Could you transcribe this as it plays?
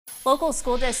Local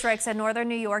school districts in northern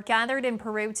New York gathered in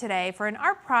Peru today for an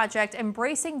art project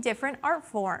embracing different art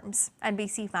forms.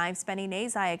 NBC5's Benny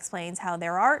Nazai explains how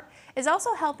their art is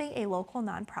also helping a local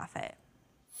nonprofit.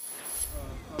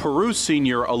 Peru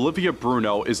senior Olivia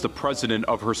Bruno is the president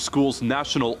of her school's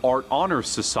National Art Honor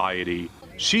Society.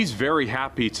 She's very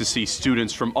happy to see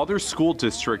students from other school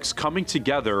districts coming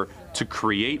together to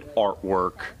create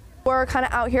artwork. We're kind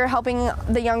of out here helping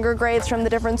the younger grades from the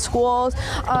different schools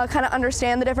kind of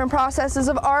understand the different processes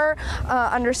of art,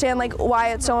 understand why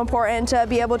it's so important to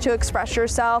be able to express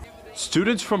yourself.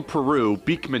 Students from Peru,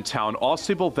 Beekmantown,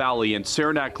 Ausable Valley, and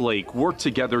Saranac Lake worked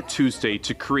together Tuesday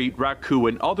to create Raku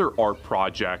and other art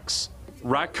projects.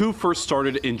 Raku first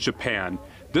started in Japan.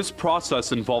 This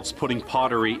process involves putting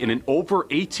pottery in an over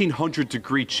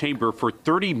 1800-degree chamber for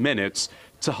 30 minutes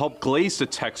to help glaze the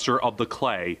texture of the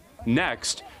clay.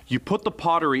 Next, you put the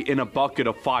pottery in a bucket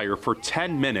of fire for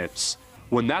 10 minutes.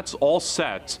 When that's all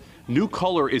set, new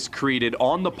color is created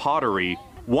on the pottery.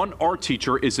 One art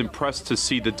teacher is impressed to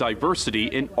see the diversity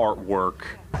in artwork.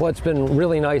 What's been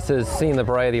really nice is seeing the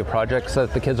variety of projects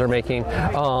that the kids are making.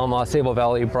 Sable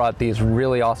Valley brought these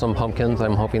really awesome pumpkins.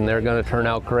 I'm hoping they're going to turn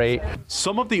out great.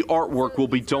 Some of the artwork will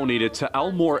be donated to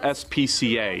Elmore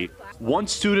SPCA. One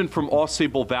student from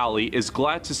Ausable Valley is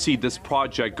glad to see this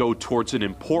project go towards an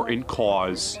important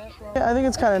cause. I think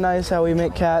it's kind of nice how we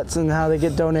make cats and how they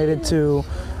get donated to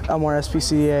Elmore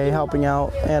SPCA, helping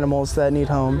out animals that need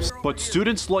homes. But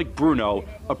students like Bruno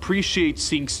appreciate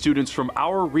seeing students from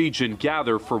our region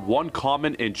gather for one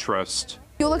common interest.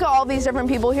 You look at all these different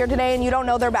people here today and you don't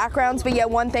know their backgrounds, but yet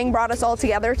one thing brought us all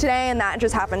together today, and that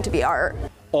just happened to be art.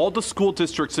 All the school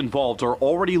districts involved are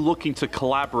already looking to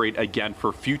collaborate again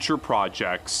for future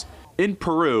projects. In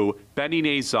Peru, Benny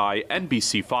Nazai,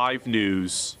 NBC5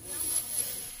 News.